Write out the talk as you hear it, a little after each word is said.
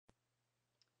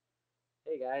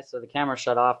Hey guys, so the camera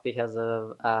shut off because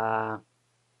of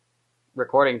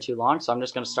recording too long, so I'm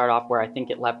just going to start off where I think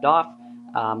it left off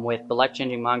with the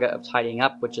life-changing manga of Tidying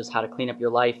Up, which is how to clean up your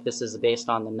life. This is based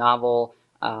on the novel.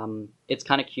 It's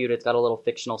kind of cute. It's got a little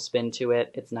fictional spin to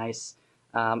it. It's nice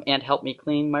and helped me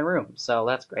clean my room, so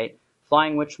that's great.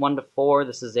 Flying Witch 1 to 4.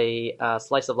 This is a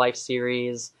slice of life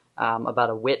series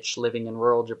about a witch living in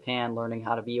rural Japan, learning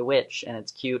how to be a witch, and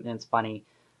it's cute and it's funny.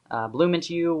 Bloom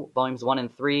Into You, volumes 1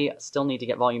 and 3. Still need to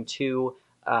get volume 2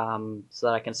 so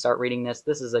that I can start reading this.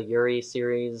 This is a Yuri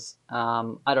series.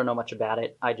 I don't know much about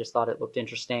it. I just thought it looked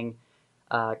interesting.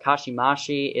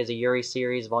 Kashimashi is a Yuri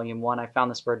series, volume 1. I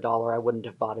found this for $1. I wouldn't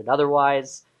have bought it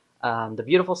otherwise. The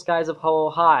Beautiful Skies of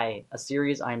Ho-Oh-Hi, a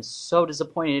series I'm so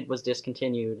disappointed was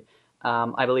discontinued.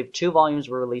 I believe 2 volumes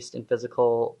were released in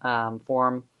physical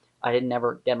form. I didn't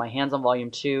ever get my hands on volume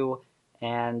 2,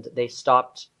 and they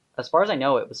stopped. As far as I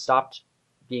know, it was stopped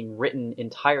being written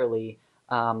entirely,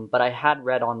 but I had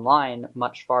read online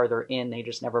much farther in, they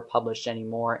just never published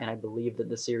anymore, and I believe that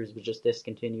the series was just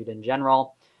discontinued in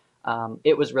general.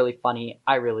 It was really funny,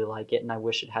 I really like it, and I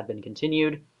wish it had been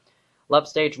continued. Love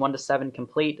Stage 1 to 7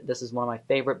 complete. This is one of my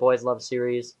favorite boys' love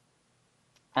series,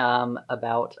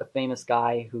 about a famous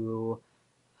guy who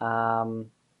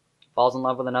falls in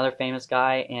love with another famous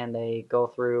guy, and they go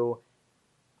through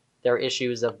their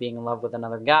issues of being in love with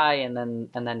another guy, and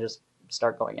then just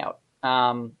start going out.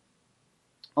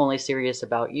 Only Serious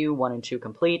About You 1 and 2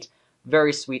 complete.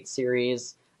 Very sweet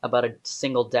series about a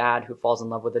single dad who falls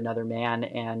in love with another man,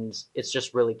 and it's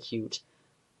just really cute.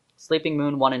 Sleeping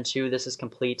Moon 1 and 2. This is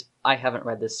complete. I haven't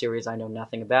read this series. I know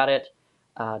nothing about it.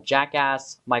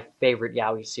 Jackass, my favorite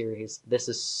yaoi series. This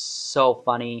is so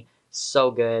funny, so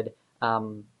good.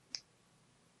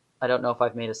 I don't know if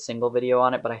I've made a single video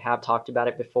on it, but I have talked about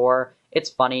it before.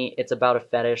 It's funny. It's about a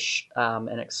fetish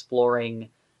and exploring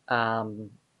your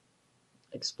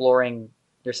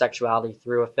sexuality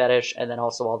through a fetish, and then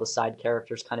also all the side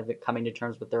characters kind of coming to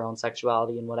terms with their own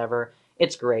sexuality and whatever.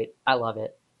 It's great. I love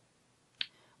it.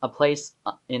 A Place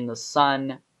in the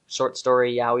Sun, short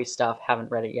story yaoi stuff.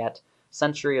 Haven't read it yet.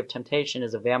 Century of Temptation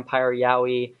is a vampire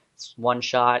yaoi. It's one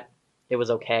shot. It was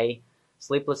okay.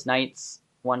 Sleepless Nights,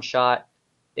 one shot.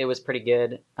 It was pretty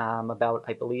good, about,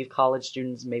 I believe, college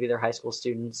students, maybe they're high school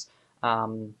students,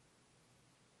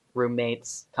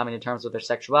 roommates coming to terms with their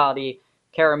sexuality.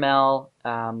 Caramel,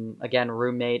 again,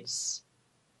 roommates.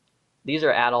 These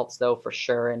are adults, though, for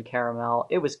sure, in Caramel.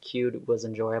 It was cute. It was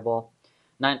enjoyable.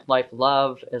 Ninth Life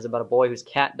Love is about a boy whose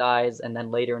cat dies, and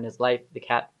then later in his life, the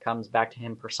cat comes back to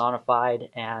him personified,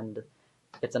 and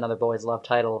it's another boy's love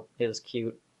title. It was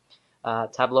cute.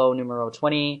 Tableau numero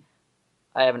 20.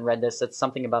 I haven't read this. It's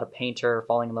something about a painter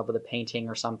falling in love with a painting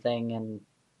or something, and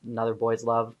another boy's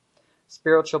love.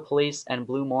 Spiritual Police and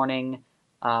Blue Morning,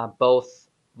 both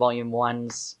volume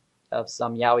 1s of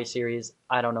some yaoi series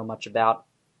I don't know much about.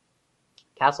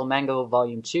 Castle Mango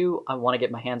volume 2. I want to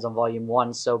get my hands on volume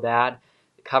 1 so bad.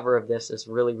 The cover of this is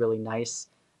really, really nice,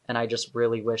 and I just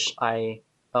really wish I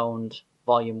owned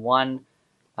volume 1,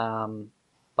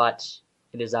 but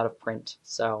it is out of print,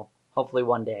 so hopefully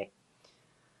one day.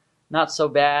 Not So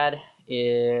Bad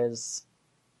is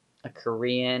a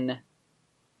Korean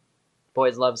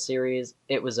boys' love series.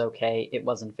 It was okay. It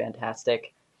wasn't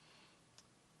fantastic.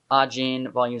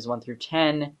 Ajin, volumes 1 through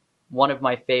 10. One of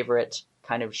my favorite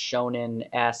kind of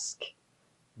shonen-esque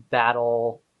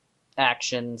battle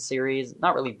action series.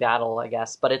 Not really battle, I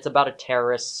guess, but it's about a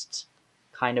terrorist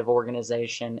kind of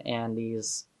organization and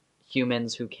these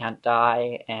humans who can't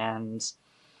die, and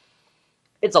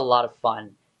it's a lot of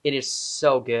fun. It is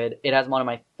so good. It has one of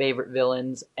my favorite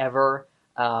villains ever.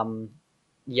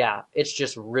 Yeah, it's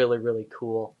just really, really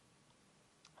cool.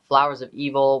 Flowers of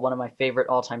Evil, one of my favorite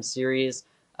all-time series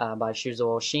by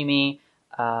Shuzo Oshimi,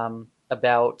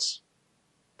 about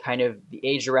kind of the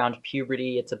age around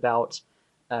puberty. It's about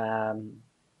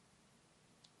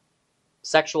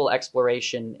sexual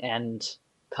exploration and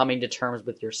coming to terms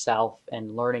with yourself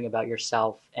and learning about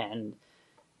yourself. And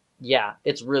yeah,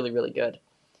 it's really, really good.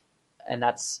 And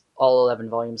that's all 11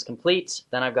 volumes complete.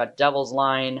 Then I've got Devil's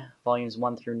Line, volumes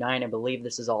 1 through 9. I believe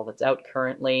this is all that's out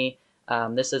currently.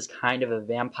 This is kind of a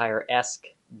vampire-esque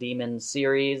demon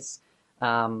series.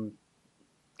 Kind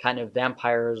of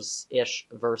vampires-ish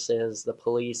versus the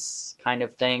police kind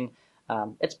of thing.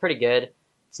 It's pretty good.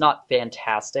 It's not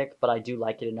fantastic, but I do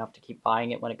like it enough to keep buying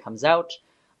it when it comes out.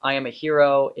 I Am a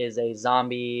Hero is a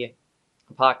zombie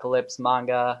apocalypse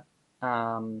manga.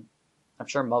 I'm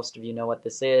sure most of you know what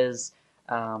this is.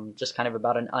 Just kind of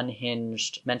about an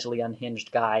mentally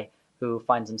unhinged guy who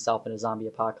finds himself in a zombie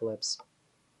apocalypse.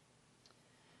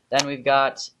 Then we've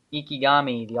got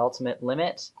Ikigami, The Ultimate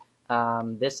Limit.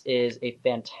 This is a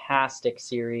fantastic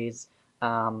series.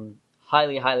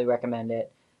 Highly, highly recommend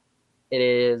it. It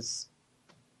is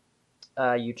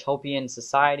a utopian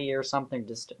society or something,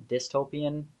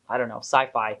 dystopian, I don't know,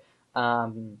 sci-fi,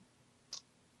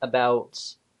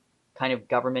 about kind of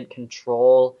government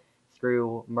control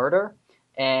through murder.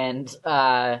 And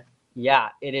yeah,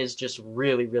 it is just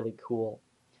really, really cool.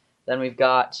 Then we've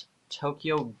got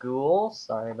Tokyo Ghoul.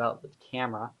 Sorry about the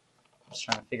camera. I'm just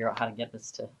trying to figure out how to get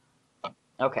this to...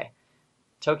 Okay.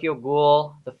 Tokyo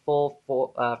Ghoul, the full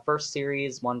first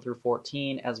series, 1 through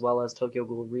 14, as well as Tokyo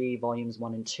Ghoul Re, volumes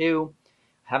 1 and 2.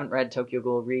 I haven't read Tokyo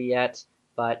Ghoul Re yet,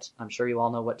 but I'm sure you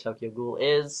all know what Tokyo Ghoul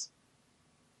is.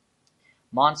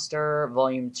 Monster,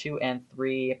 volume 2 and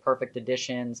 3, perfect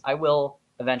editions. I will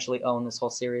eventually own this whole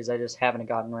series, I just haven't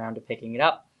gotten around to picking it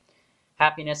up.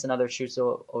 Happiness, another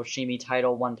Shuso Oshimi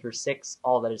title, 1 through 6,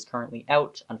 all that is currently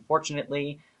out,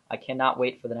 unfortunately. I cannot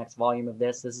wait for the next volume of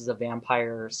this. This is a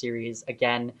vampire series.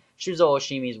 Again, Shuzo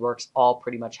Oshimi's works all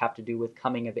pretty much have to do with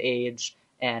coming of age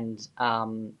and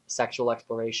sexual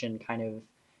exploration kind of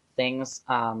things.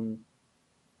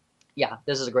 Yeah,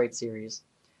 this is a great series.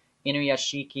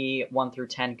 Inuyashiki 1 through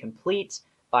 10 complete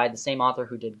by the same author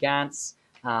who did Gantz.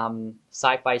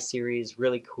 Sci-fi series,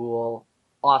 really cool,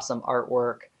 awesome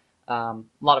artwork, a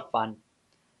lot of fun.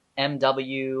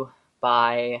 MW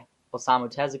by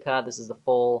Osamu Tezuka. This is the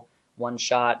full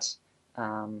one-shot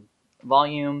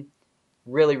volume.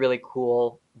 Really, really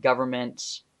cool.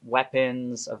 Government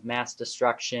weapons of mass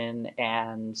destruction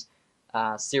and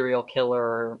serial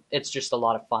killer. It's just a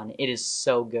lot of fun. It is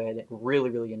so good. Really,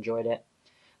 really enjoyed it.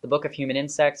 The Book of Human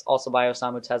Insects, also by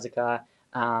Osamu Tezuka.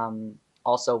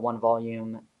 Also one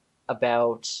volume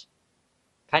about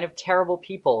kind of terrible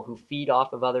people who feed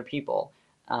off of other people.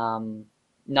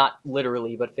 Not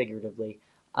literally, but figuratively.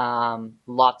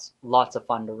 Lots of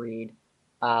fun to read.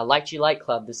 Lychee Light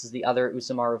Club, this is the other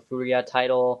Usamaru Furuya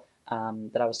title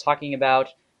that I was talking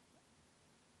about.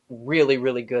 Really,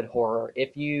 really good horror.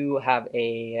 If you have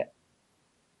a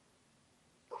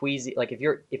queasy, like if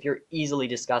you're easily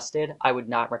disgusted, I would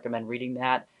not recommend reading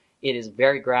that. It is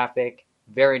very graphic,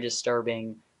 very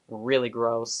disturbing, really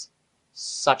gross.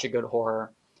 Such a good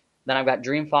horror. Then I've got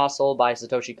Dream Fossil by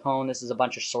Satoshi Kon. This is a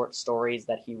bunch of short stories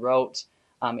that he wrote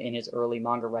in his early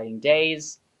manga writing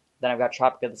days. Then I've got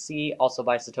Tropic of the Sea, also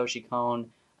by Satoshi Kon.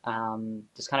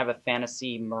 Just kind of a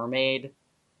fantasy mermaid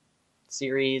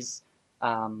series,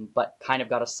 but kind of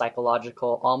got a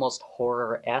psychological, almost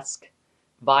horror-esque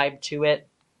vibe to it.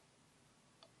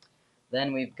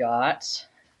 Then we've got,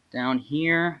 down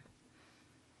here,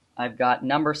 I've got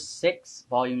number 6,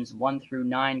 volumes 1 through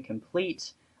 9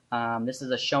 complete. This is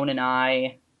a Shonen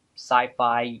Ai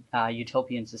sci-fi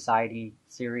utopian society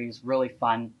series, really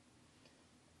fun.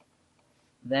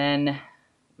 Then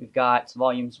we've got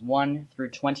volumes 1 through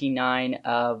 29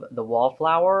 of The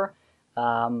Wallflower.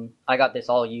 I got this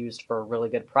all used for a really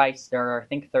good price. There are, I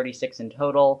think, 36 in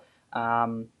total.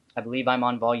 I believe I'm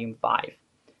on volume 5.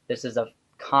 This is a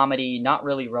comedy, not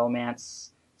really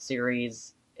romance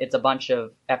series. It's a bunch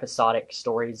of episodic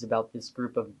stories about this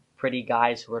group of pretty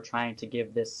guys who are trying to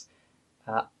give this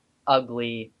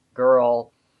ugly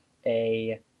girl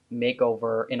a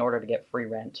makeover in order to get free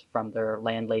rent from their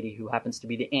landlady, who happens to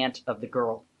be the aunt of the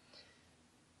girl.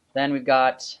 Then we've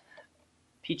got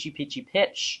Peachy Peachy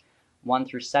Pitch, 1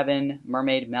 through 7,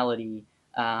 Mermaid Melody.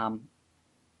 I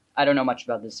don't know much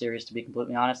about this series, to be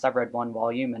completely honest. I've read 1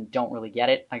 volume and don't really get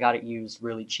it. I got it used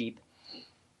really cheap.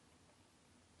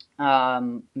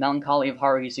 Melancholy of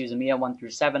Haruhi Suzumiya 1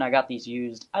 through 7. I got these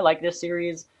used. I like this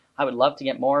series. I would love to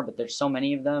get more, but there's so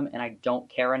many of them and I don't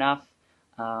care enough.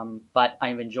 But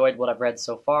I've enjoyed what I've read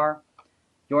so far.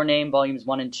 Your Name, volumes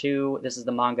 1 and 2. This is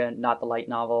the manga, not the light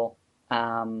novel.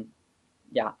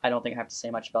 Yeah, I don't think I have to say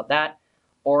much about that.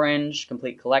 Orange,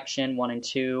 complete collection, 1 and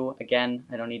 2. Again,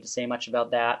 I don't need to say much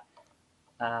about that.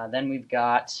 Then we've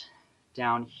got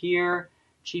down here,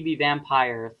 Chibi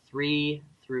Vampire 3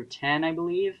 through 10, I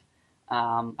believe.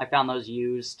 I found those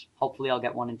used. Hopefully I'll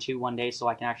get 1 and 2 one day so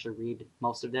I can actually read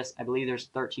most of this. I believe there's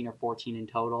 13 or 14 in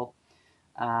total.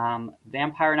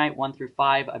 Vampire Knight 1 through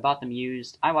 5, I bought them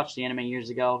used. I watched the anime years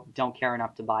ago. Don't care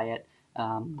enough to buy it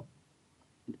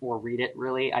or read it,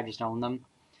 really. I just own them.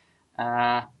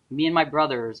 Me and My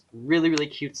Brothers, really, really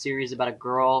cute series about a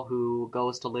girl who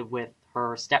goes to live with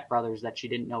her stepbrothers that she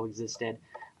didn't know existed.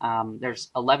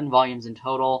 There's 11 volumes in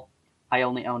total. I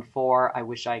only own 4. I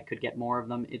wish I could get more of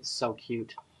them. It's so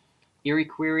cute. Eerie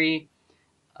Query,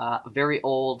 a very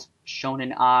old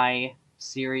Shonen Ai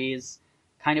series,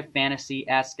 kind of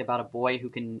fantasy-esque about a boy who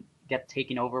can get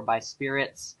taken over by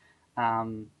spirits.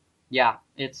 Yeah,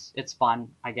 it's fun,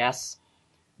 I guess.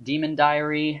 Demon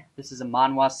Diary. This is a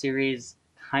manhwa series,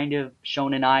 kind of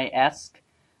Shonen Ai-esque.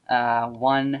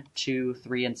 1, 2,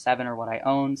 3, and 7 are what I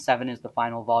own. 7 is the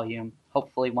final volume.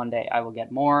 Hopefully one day I will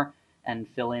get more and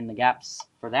fill in the gaps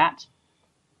for that.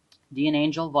 Dean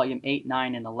Angel, volume 8,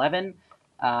 9, and 11.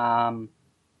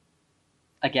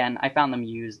 Again, I found them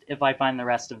used. If I find the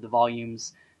rest of the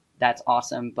volumes, that's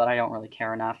awesome, but I don't really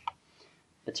care enough.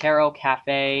 The Tarot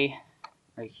Cafe,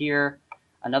 right here.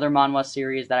 Another manhwa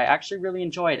series that I actually really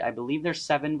enjoyed. I believe there's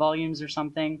 7 volumes or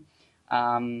something.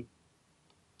 I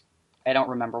don't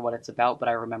remember what it's about, but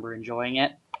I remember enjoying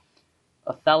it.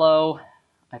 Othello,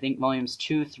 I think volumes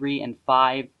 2, 3, and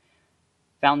 5.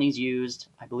 Found these used.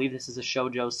 I believe this is a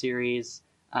shoujo series.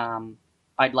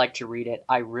 I'd like to read it.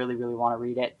 I really, really want to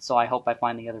read it, so I hope I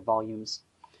find the other volumes.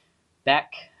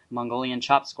 Beck, Mongolian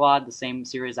Chop Squad, the same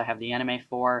series I have the anime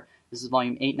for. This is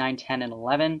volume 8, 9, 10, and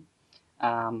 11.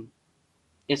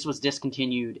 This was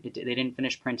discontinued. They didn't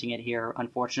finish printing it here,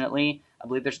 unfortunately. I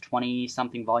believe there's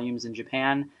 20-something volumes in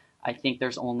Japan. I think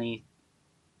there's only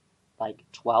like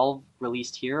 12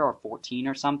 released here, or 14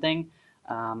 or something.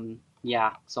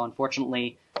 Yeah, so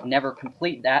unfortunately, I'll never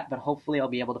complete that, but hopefully I'll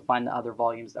be able to find the other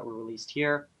volumes that were released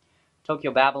here.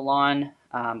 Tokyo Babylon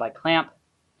by Clamp.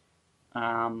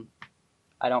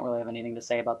 I don't really have anything to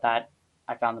say about that.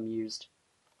 I found them used.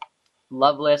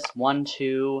 Loveless 1,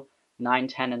 2, 9,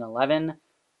 10, and 11.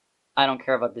 I don't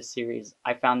care about this series.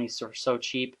 I found these for so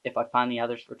cheap. If I find the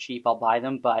others for cheap, I'll buy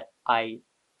them, but I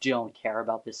don't care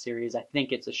about this series. I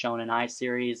think it's a Shonen Ai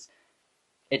series.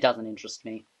 It doesn't interest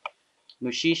me.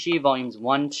 Mushishi, volumes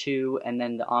 1, 2, and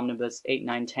then the omnibus 8,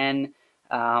 9, 10.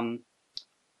 I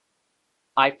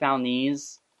found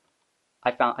these.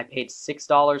 I paid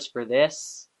 $6 for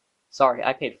this. Sorry,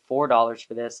 I paid $4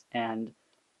 for this and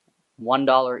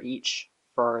 $1 each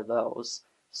for those.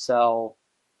 So,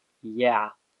 yeah,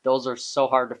 those are so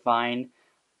hard to find.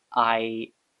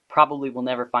 I probably will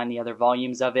never find the other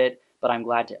volumes of it, but I'm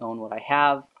glad to own what I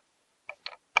have.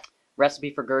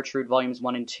 Recipe for Gertrude, volumes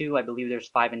 1 and 2. I believe there's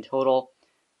 5 in total.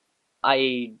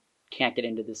 I can't get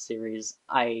into this series.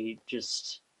 I'm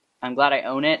glad I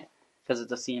own it because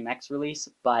it's a CMX release,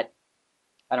 but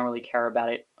I don't really care about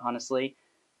it, honestly.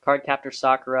 Cardcaptor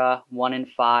Sakura, 1 and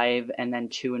 5, and then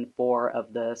 2 and 4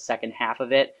 of the second half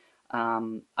of it.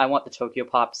 I want the Tokyo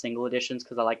Pop single editions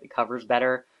because I like the covers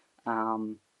better.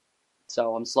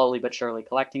 So I'm slowly but surely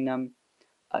collecting them.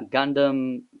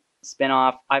 Gundam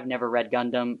spin-off. I've never read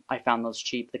Gundam. I found those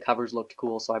cheap. The covers looked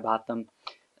cool, so I bought them.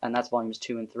 And that's volumes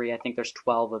 2 and 3. I think there's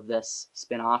 12 of this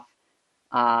spin-off.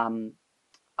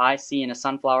 I See in a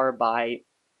Sunflower by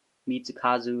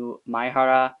Mitsukazu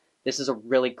Maehara. This is a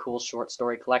really cool short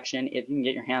story collection. If you can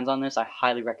get your hands on this, I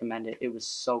highly recommend it. It was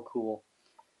so cool.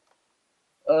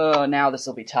 Now this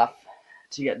will be tough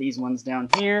to get these ones down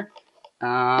here.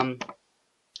 I've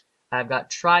got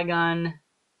Trigun,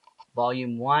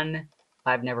 Volume 1.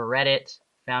 I've never read it.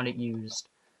 Found it used.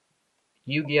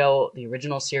 Yu-Gi-Oh! The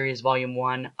original series, Volume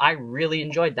 1. I really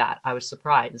enjoyed that. I was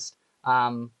surprised.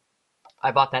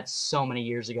 I bought that so many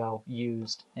years ago,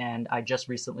 used, and I just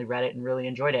recently read it and really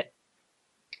enjoyed it.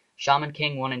 Shaman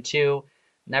King 1 and 2.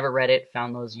 Never read it.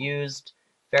 Found those used.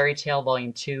 Fairy Tail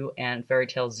Volume 2 and Fairy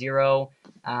Tail 0.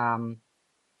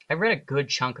 I read a good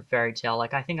chunk of Fairy Tail.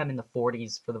 Like, I think I'm in the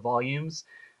 40s for the volumes,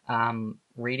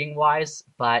 reading-wise,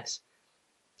 but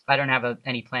I don't have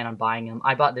any plan on buying them.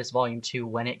 I bought this Volume 2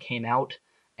 when it came out,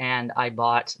 and I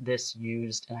bought this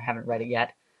used, and I haven't read it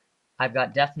yet. I've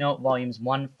got Death Note Volumes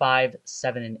 1, 5,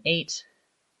 7, and 8.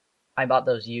 I bought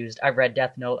those used. I've read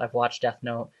Death Note. I've watched Death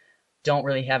Note. Don't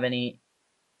really have any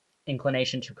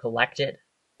inclination to collect it,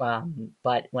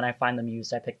 but when I find them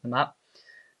used, I pick them up.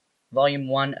 Volume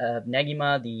 1 of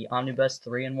Negima, the Omnibus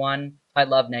 3-in-1. I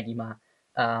love Negima.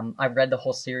 I've read the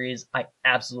whole series. I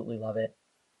absolutely love it.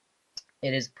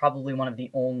 It is probably one of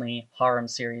the only harem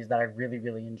series that I really,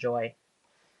 really enjoy.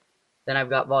 Then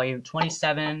I've got Volume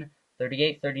 27,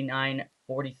 38, 39,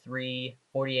 43,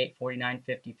 48, 49,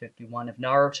 50, 51 of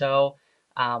Naruto.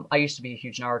 I used to be a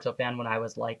huge Naruto fan when I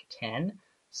was like 10,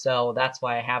 so that's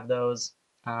why I have those.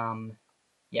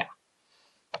 Yeah.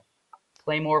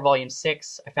 Claymore Volume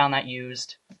 6, I found that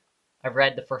used. I've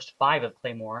read the first 5 of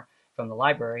Claymore from the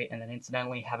library, and then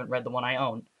incidentally haven't read the one I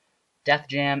own. Death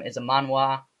Jam is a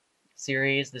manhwa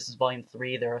series. This is Volume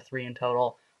 3. There are 3 in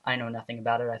total. I know nothing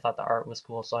about it. I thought the art was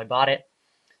cool, so I bought it.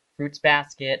 Fruits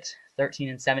Basket, 13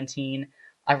 and 17.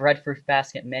 I've read Fruits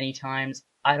Basket many times.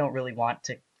 I don't really want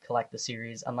to collect the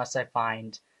series unless I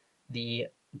find the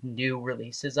new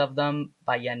releases of them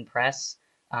by Yen Press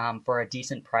for a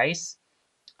decent price.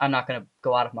 I'm not going to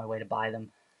go out of my way to buy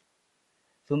them.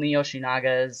 Fumi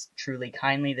Yoshinaga's Truly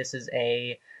Kindly. This is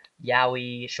a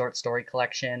Yaoi short story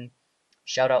collection,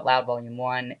 Shout Out Loud Volume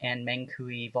 1, and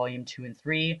Menkui Volume 2 and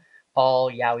 3,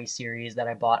 all Yaoi series that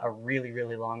I bought a really,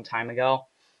 really long time ago,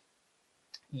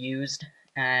 used.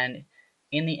 And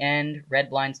in the end, Red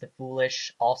Blinds the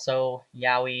Foolish, also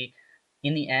Yaoi,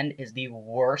 in the end is the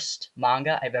worst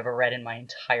manga I've ever read in my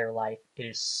entire life. It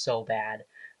is so bad.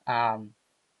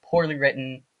 Poorly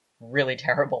written, really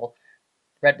terrible.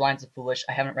 Red Blinds the Foolish,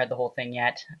 I haven't read the whole thing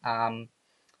yet.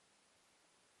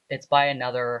 It's by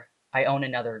another, I own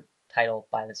another title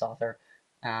by this author.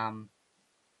 Um,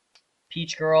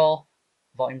 Peach Girl,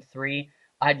 Volume 3.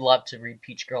 I'd love to read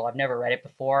Peach Girl. I've never read it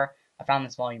before. I found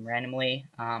this volume randomly.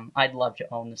 I'd love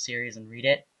to own the series and read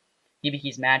it.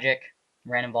 Hibiki's Magic,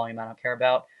 random volume I don't care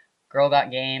about. Girl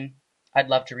Got Game. I'd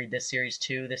love to read this series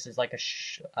too. This is like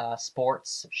a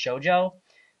sports shoujo.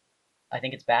 I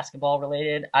think it's basketball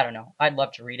related. I don't know. I'd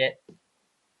love to read it.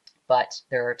 But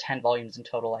there are 10 volumes in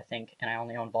total, I think, and I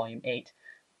only own volume 8.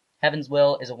 Heaven's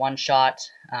Will is a one-shot,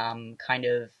 kind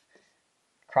of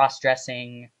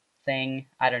cross-dressing thing.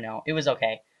 I don't know. It was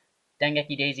okay.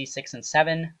 Dengeki Daisy 6 and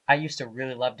 7. I used to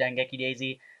really love Dengeki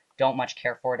Daisy. Don't much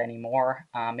care for it anymore.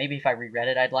 Maybe if I reread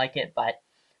it, I'd like it, but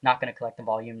not going to collect the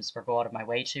volumes or go out of my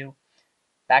way to.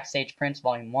 Backstage Prince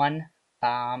Volume 1.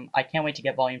 I can't wait to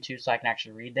get Volume 2 so I can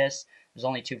actually read this. There's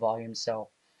only 2 volumes, so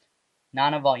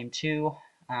Nana Volume 2.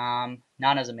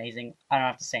 Nana's amazing. I don't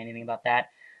have to say anything about that.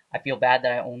 I feel bad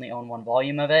that I only own 1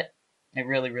 volume of it. I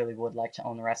really, really would like to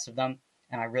own the rest of them,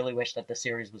 and I really wish that the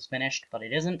series was finished, but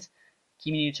it isn't.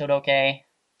 Kimi no Todoke,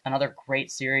 another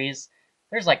great series.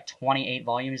 There's like 28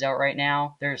 volumes out right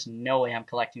now. There's no way I'm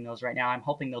collecting those right now. I'm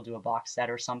hoping they'll do a box set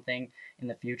or something in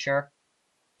the future,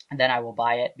 and then I will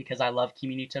buy it because I love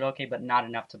Kimi no Todoke, but not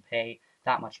enough to pay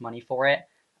that much money for it.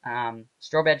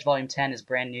 Strobe Edge Volume 10 is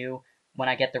brand new. When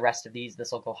I get the rest of these,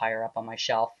 this will go higher up on my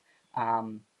shelf.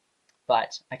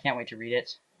 But I can't wait to read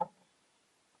it.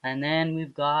 And then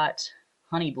we've got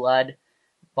Honey Blood,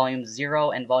 Volume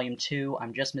 0 and Volume 2.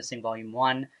 I'm just missing Volume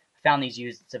 1. I found these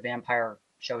used. It's a vampire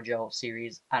shoujo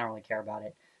series. I don't really care about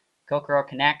it. Kokoro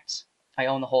Connect. I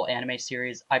own the whole anime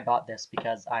series. I bought this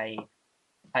because I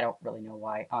don't really know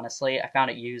why, honestly. I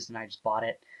found it used and I just bought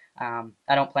it.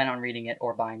 I don't plan on reading it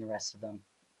or buying the rest of them.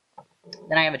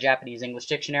 Then I have a Japanese-English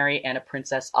dictionary and a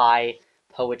Princess Ai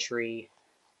poetry,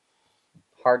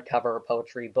 hardcover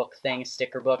poetry book thing,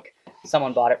 sticker book.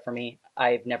 Someone bought it for me.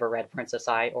 I've never read Princess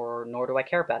Ai, or nor do I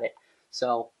care about it.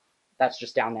 So that's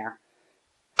just down there.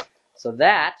 So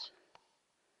that,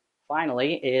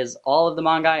 finally, is all of the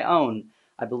manga I own.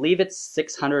 I believe it's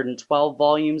 612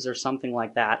 volumes or something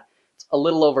like that. It's a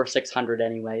little over 600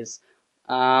 anyways.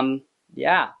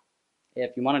 Yeah.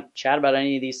 If you want to chat about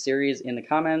any of these series in the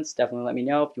comments, definitely let me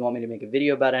know. If you want me to make a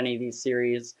video about any of these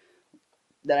series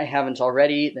that I haven't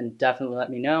already, then definitely let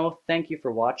me know. Thank you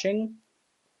for watching.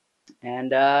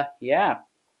 And yeah,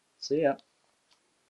 see ya.